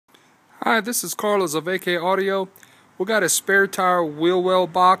Hi, this is Carlos of AK Audio. We got a spare tire wheel well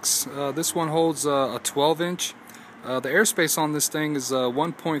box. This one holds a 12-inch. The airspace on this thing is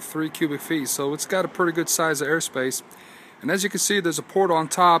 1.3 cubic feet, so it's got a pretty good size of airspace. And as you can see, there's a port on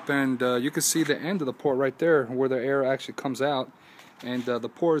top, and you can see the end of the port right there where the air actually comes out. And the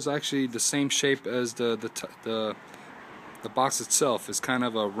port is actually the same shape as the box itself. It's kind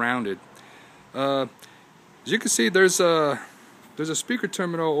of rounded. As you can see, there's a speaker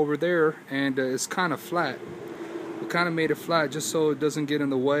terminal over there, and it's kind of flat. We kind of made it flat just so it doesn't get in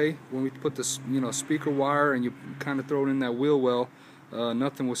the way when we put this, speaker wire, and you kind of throw it in that wheel well.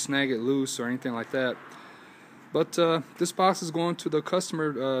 Nothing will snag it loose or anything like that. But this box is going to the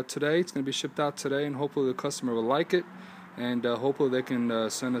customer today. It's going to be shipped out today, and hopefully the customer will like it, and hopefully they can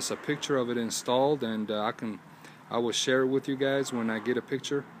send us a picture of it installed, and I will share it with you guys when I get a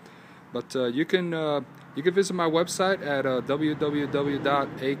picture. But you can visit my website at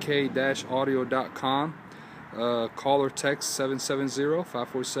www.ak-audio.com. Call or text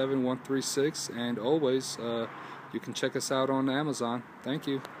 770-547-136, and always you can check us out on Amazon. Thank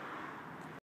you.